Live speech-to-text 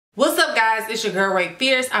guys, it's your girl Ray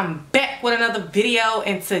Fierce. I'm back with another video,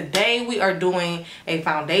 and today we are doing a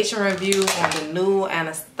foundation review on the new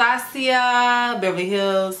Anastasia Beverly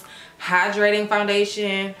Hills hydrating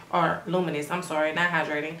foundation, or luminous, I'm sorry, not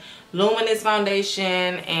hydrating, luminous foundation.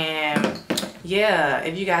 And yeah,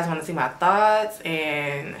 if you guys want to see my thoughts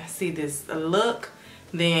and see this look,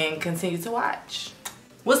 then continue to watch.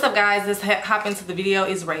 What's up guys, let's hop into the video.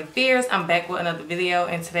 It's Ray Fierce. I'm back with another video,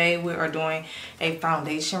 and today we are doing a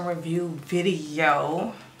foundation review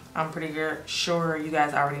video. I'm pretty sure you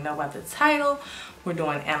guys already know about the title. We're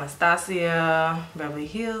doing Anastasia Beverly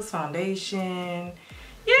Hills foundation.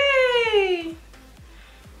 Yay!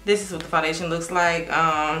 This is what the foundation looks like.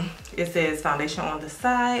 It says foundation on the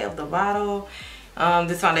side of the bottle.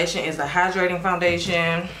 This foundation is a hydrating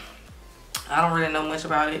foundation. I don't really know much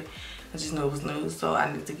about it. I just knew it was new, so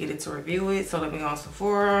I need to get it to review it. So let me go on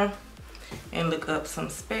Sephora and look up some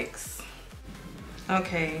specs.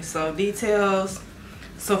 Okay, so details.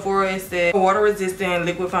 Sephora said water resistant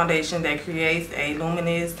liquid foundation that creates a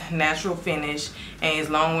luminous natural finish and is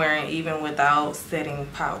long wearing even without setting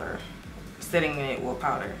it with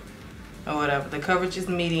powder or whatever. The coverage is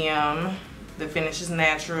medium. The finish is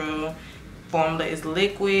natural. Formula is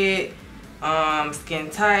liquid. Skin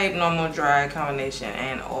type, normal, dry, combination,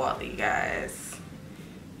 and oily, guys.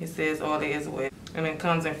 It says oily as well, and it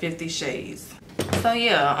comes in 50 shades. So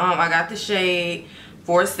yeah, I got the shade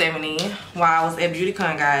 470 while I was at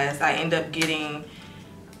BeautyCon, guys. I ended up getting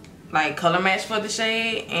like color match for the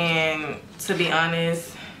shade, and to be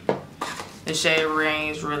honest, the shade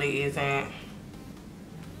range really isn't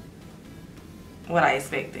what I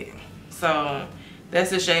expected. So that's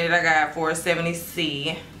the shade that I got,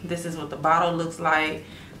 470C. This is what the bottle looks like.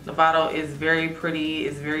 The bottle is very pretty.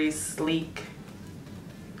 It's very sleek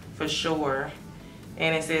for sure.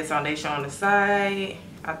 And it says foundation on the side.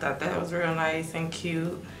 I thought that was real nice and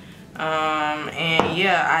cute. And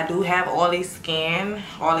yeah, I do have oily skin,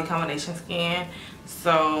 oily combination skin.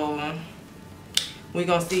 So we're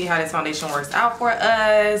gonna see how this foundation works out for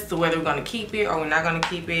us, whether we're gonna keep it or we're not gonna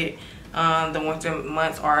keep it. The winter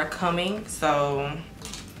months are coming, so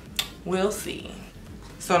we'll see.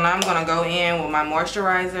 So now I'm gonna go in with my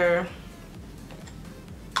moisturizer.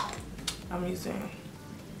 I'm using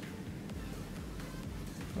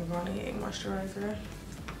a moisturizer.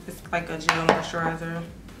 It's like a gel moisturizer.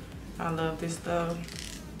 I love this stuff.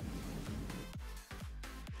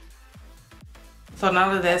 So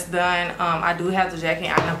now that that's done, I do have the Jackie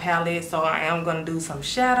Aina palette, so I am gonna do some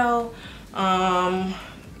shadow.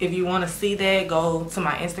 If you want to see that, go to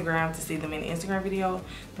my Instagram to see them in the Instagram video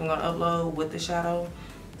I'm going to upload with the shadow.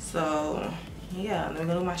 So yeah, let me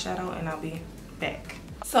go do my shadow and I'll be back.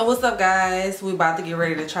 So what's up guys, we about to get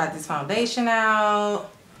ready to try this foundation out.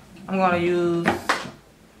 I'm going to use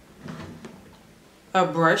a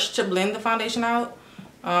brush to blend the foundation out.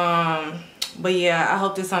 But yeah, I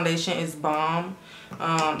hope this foundation is bomb.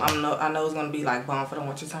 I know it's going to be like bomb for the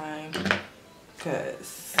winter time,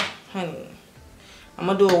 because honey, I'm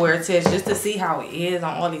gonna do a wear test just to see how it is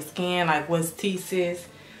on oily skin, like what's tea says.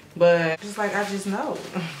 But just like, I just know.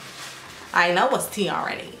 I know what's tea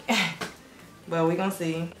already. But we gonna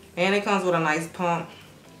see. And it comes with a nice pump.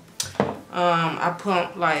 I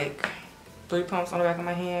pumped like 3 pumps on the back of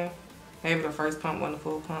my hand. Maybe the first pump wasn't a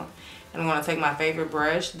full pump. And I'm gonna take my favorite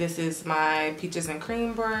brush. This is my Peaches and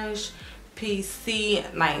Cream brush,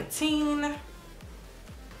 PC19.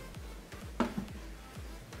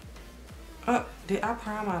 Did I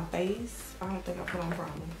prime my face? I don't think I put on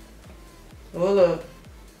primer. Well, look.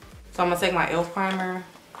 So I'm gonna take my e.l.f. primer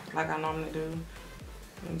like I normally do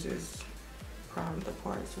and just prime the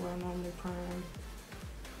parts where I normally prime.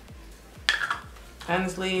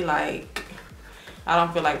 Honestly, like, I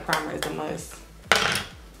don't feel like primer is a must.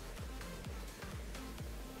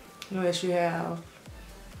 Unless you have,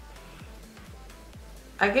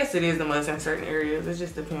 I guess it is a must in certain areas. It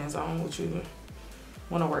just depends on what you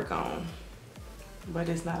want to work on. But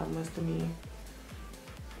it's not a must to me.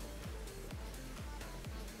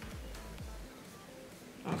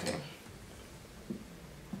 Okay.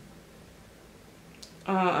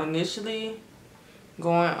 Initially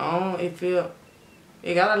going on, it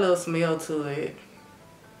got a little smell to it.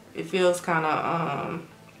 It feels kind of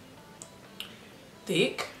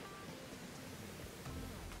thick,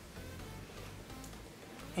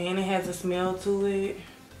 and it has a smell to it.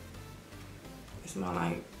 It smells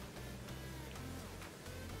like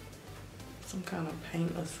some kind of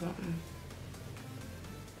paint or something.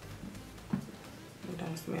 It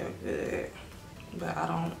don't smell good, but I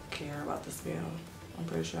don't care about the smell. I'm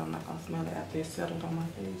pretty sure I'm not gonna smell it after it's settled on my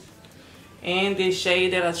face. And this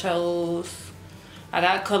shade that I chose, I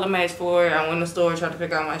got a color match for it. I went in the store trying to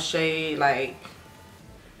pick out my shade, like,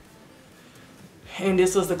 and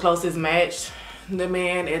this was the closest match. The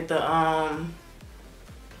man at the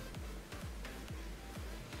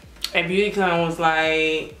at BeautyCon was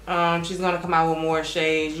like, she's gonna come out with more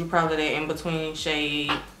shades. You probably that in between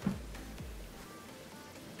shade.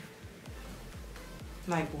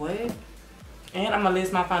 Like what? And I'm gonna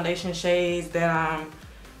list my foundation shades that I'm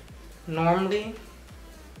normally.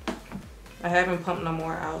 I haven't pumped no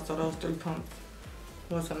more out, so those 3 pumps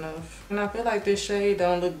was enough. And I feel like this shade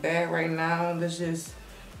don't look bad right now. Let's just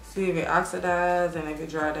see if it oxidizes and if it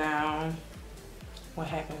dry down, what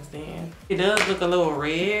happens then. It does look a little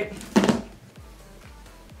red.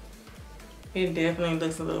 It definitely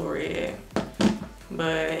looks a little red,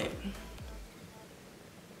 but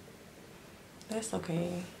that's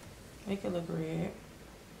okay. Make it look red.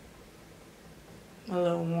 A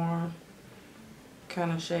little warm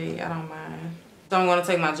kind of shade, I don't mind. So I'm gonna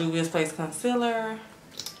take my Juvia's Place concealer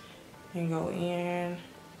and go in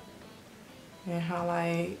and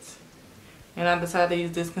highlight. And I decided to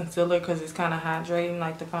use this concealer because it's kind of hydrating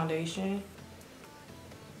like the foundation.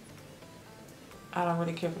 I don't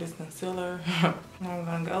really care for this concealer. I'm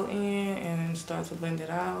gonna go in and start to blend it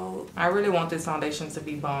out. I really want this foundation to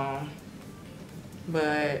be bomb,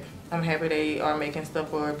 but I'm happy they are making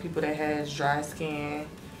stuff for people that has dry skin.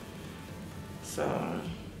 So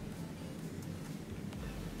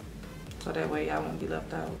that way y'all won't be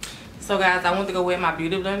left out. So guys, I went to go wet my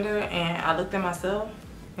beauty blender and I looked at myself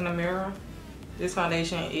in the mirror. This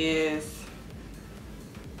foundation is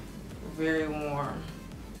very warm.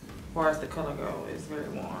 As far as the color goes, it's very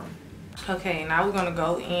warm. Okay, now we're gonna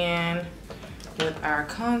go in with our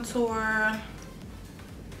contour.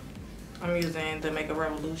 I'm using the Makeup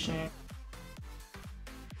Revolution.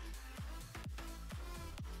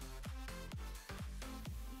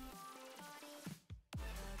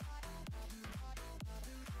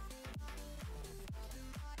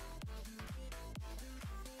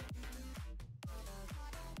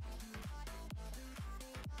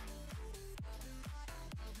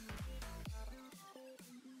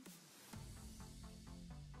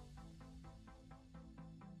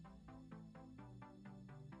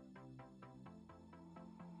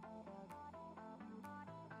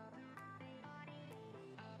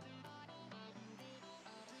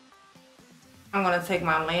 I'm gonna take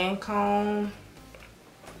my Lancome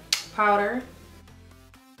powder.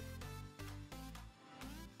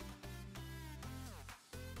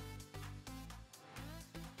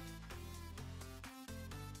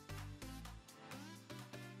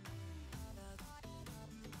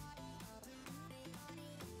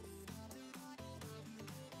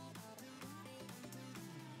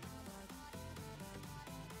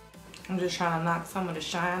 I'm just trying to knock some of the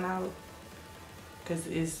shine out because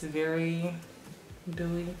it's very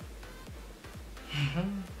dewy.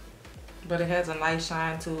 But it has a nice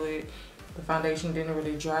shine to it. The foundation didn't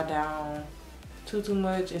really dry down too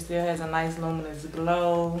much. It still has a nice luminous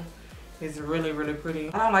glow. It's really pretty.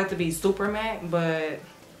 I don't like to be super matte, but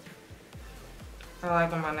I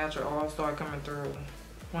like when my natural oils start coming through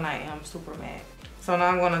when I am super matte. So now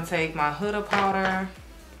I'm gonna take my Huda powder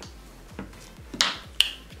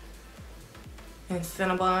and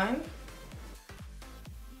Cinnabon.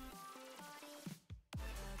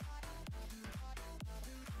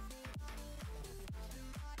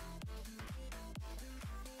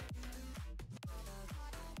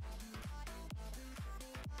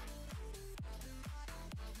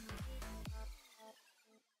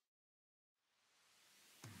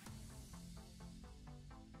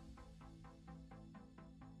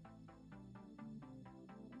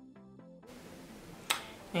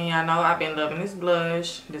 And y'all know I've been loving this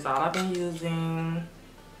blush. This is all I've been using.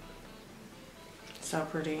 So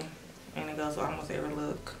pretty. And it goes with almost every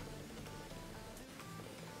look.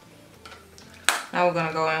 Now we're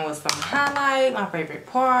gonna go in with some highlight, my favorite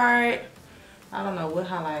part. I don't know what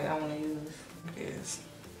highlight I wanna use. This.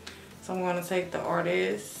 So I'm gonna take the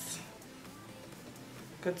Artist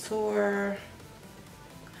Couture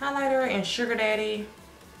highlighter and Sugar Daddy.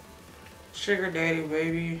 Sugar Daddy,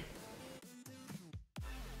 baby.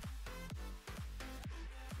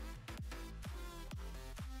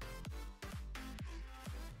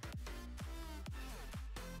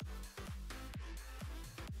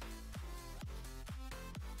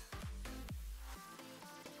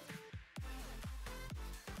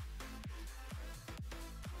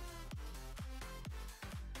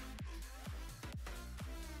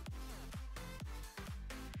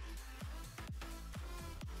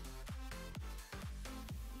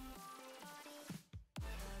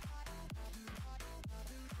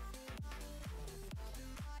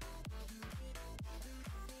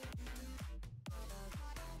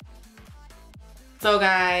 So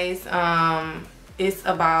guys, it's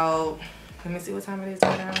about, let me see what time it is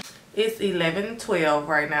right now. It's 11:12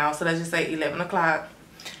 right now, so let's just say 11 o'clock.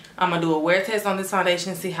 I'm gonna do a wear test on this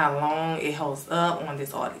foundation, see how long it holds up on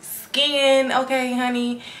this oily skin, okay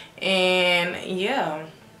honey? And yeah,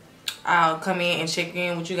 I'll come in and check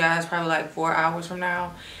in with you guys probably like 4 hours from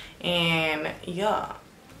now. And yeah,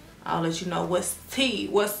 I'll let you know what's tea,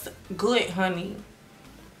 what's good honey.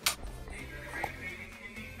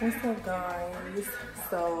 What's up guys?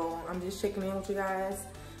 So I'm just checking in with you guys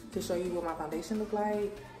to show you what my foundation look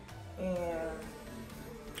like. And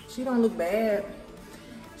she don't look bad.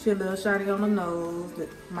 She a little shiny on the nose.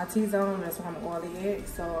 My T-zone, that's why I'm oily at,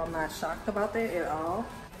 so I'm not shocked about that at all.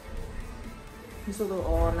 Just a little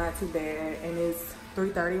oil, not too bad. And it's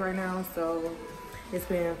 3:30 right now, so it's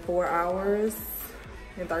been 4 hours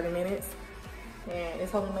and 30 minutes. And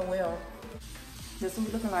it's holding up well. This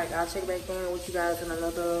is looking like. I'll check back in with you guys in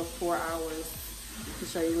another 4 hours to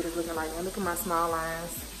show you what it's looking like. And look at my smile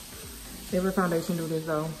lines. Every foundation do this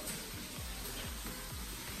though.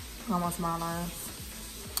 All my smile lines.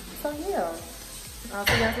 So yeah, I'll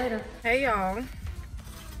see you guys later. Hey y'all.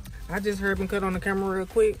 I just heard me cut on the camera real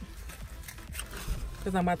quick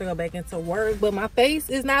because I'm about to go back into work. But my face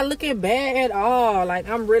is not looking bad at all. Like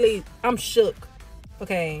I'm shook.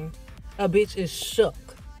 Okay, a bitch is shook.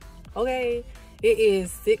 Okay. It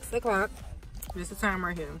is 6 o'clock. This is the time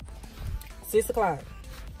right here. 6 o'clock.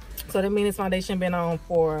 So that means this foundation been on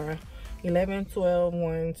for 11, 12,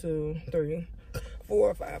 1, 2, 3,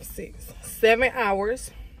 4, 5, 6, 7 hours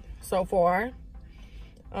so far.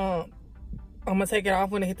 I'm gonna take it off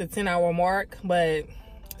when it hit the 10-hour mark. But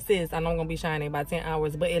sis, I know I'm gonna be shining by 10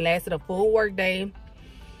 hours. But it lasted a full work day.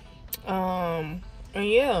 And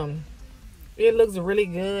yeah, it looks really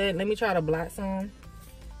good. Let me try to blot some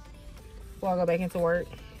before I go back into work.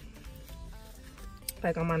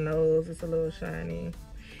 Like on my nose, it's a little shiny.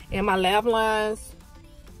 And my laugh line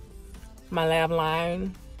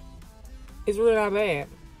is really not bad.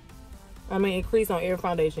 I mean, it creased on every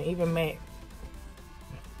foundation, even matte.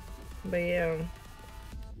 But yeah.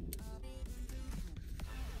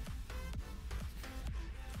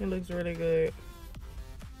 It looks really good.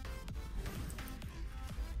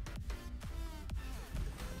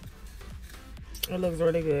 It looks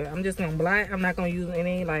really good. I'm just gonna blot. I'm not gonna use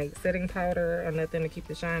any like setting powder or nothing to keep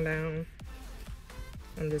the shine down.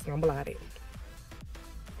 I'm just gonna blot it.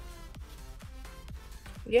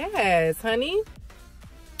 Yes, honey.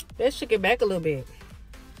 That shook it back a little bit.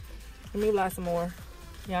 Let me blot some more.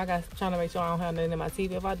 Yeah, I got trying to make sure I don't have nothing in my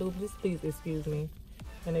teeth. If I do, just please excuse me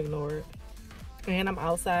and ignore it. And I'm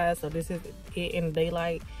outside, so this is it in the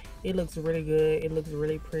daylight. It looks really good. It looks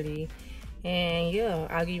really pretty. And yeah,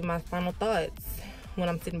 I'll give you my final thoughts when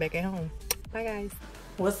I'm sitting back at home. Bye guys.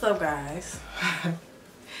 What's up guys?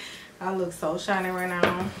 I look so shiny right now.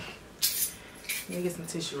 Let me get some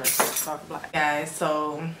tissue right quick so I can blot. Guys,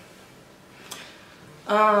 so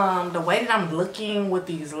the way that I'm looking with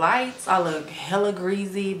these lights, I look hella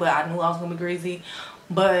greasy, but I knew I was gonna be greasy.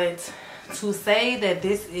 But to say that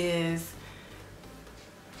this is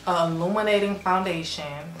an illuminating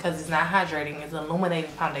foundation, because it's not hydrating, it's an illuminating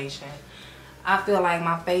foundation, I feel like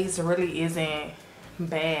my face really isn't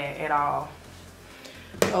bad at all.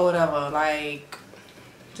 Or whatever. Like,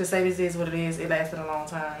 to say this is what it is, it lasted a long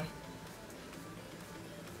time.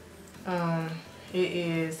 It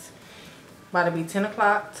is about to be 10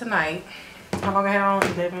 o'clock tonight. How long I had on?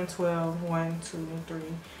 11, 12, 1, 2, 3,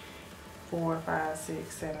 4, 5,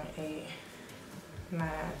 6, 7, 8, 9,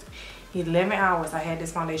 11 hours I had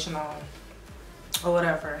this foundation on. Or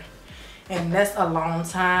whatever. And that's a long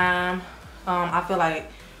time. I feel like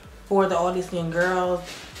for the oily skin girls,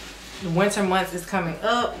 the winter months is coming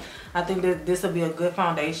up. I think that this will be a good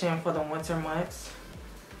foundation for the winter months.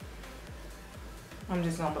 I'm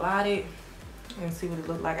just gonna blot it and see what it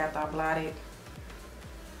look like after I blot it.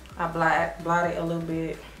 I blotted a little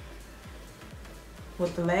bit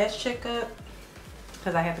with the last checkup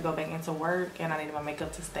because I had to go back into work and I needed my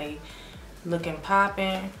makeup to stay looking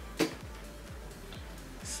popping.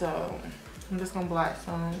 So I'm just gonna blot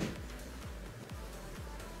some.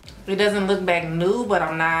 It doesn't look back new, but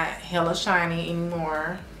I'm not hella shiny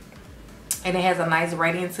anymore. And it has a nice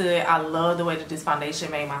radiance to it. I love the way that this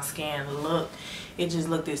foundation made my skin look. It just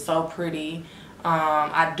looked so pretty.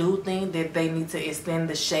 I do think that they need to extend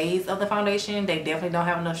the shades of the foundation. They definitely don't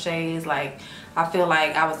have enough shades. Like, I feel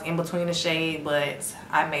like I was in between the shade, but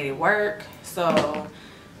I made it work. So,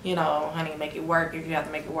 you know, honey, make it work if you have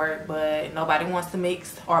to make it work. But nobody wants to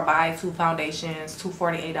mix or buy two foundations, two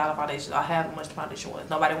 $48 foundations, or however much the foundation was.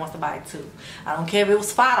 Nobody wants to buy two. I don't care if it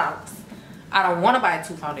was $5. I don't want to buy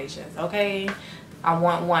two foundations, okay? I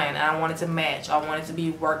want one, and I want it to match. I want it to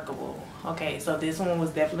be workable. Okay, so this one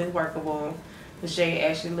was definitely workable. The shade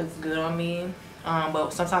actually looks good on me.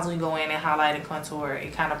 But sometimes when you go in and highlight and contour,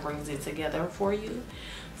 it kind of brings it together for you.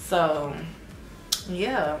 So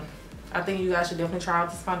yeah, I think you guys should definitely try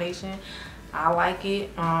out this foundation. I like it.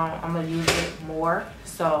 I'm gonna use it more.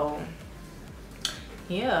 So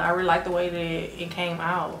yeah, I really like the way that it came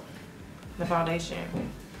out, the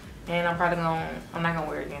foundation. And I'm not gonna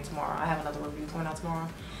wear it again tomorrow. I have another review coming out tomorrow.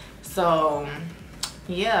 So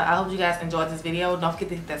yeah, I hope you guys enjoyed this video. Don't forget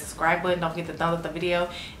to hit that subscribe button. Don't forget to thumbs up the video,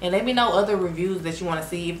 and let me know other reviews that you want to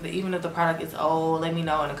see. Even if the product is old, let me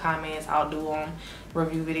know in the comments. I'll do them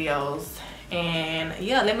review videos. And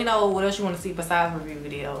yeah, let me know what else you want to see besides review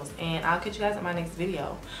videos, and I'll catch you guys in my next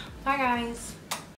video. Bye guys.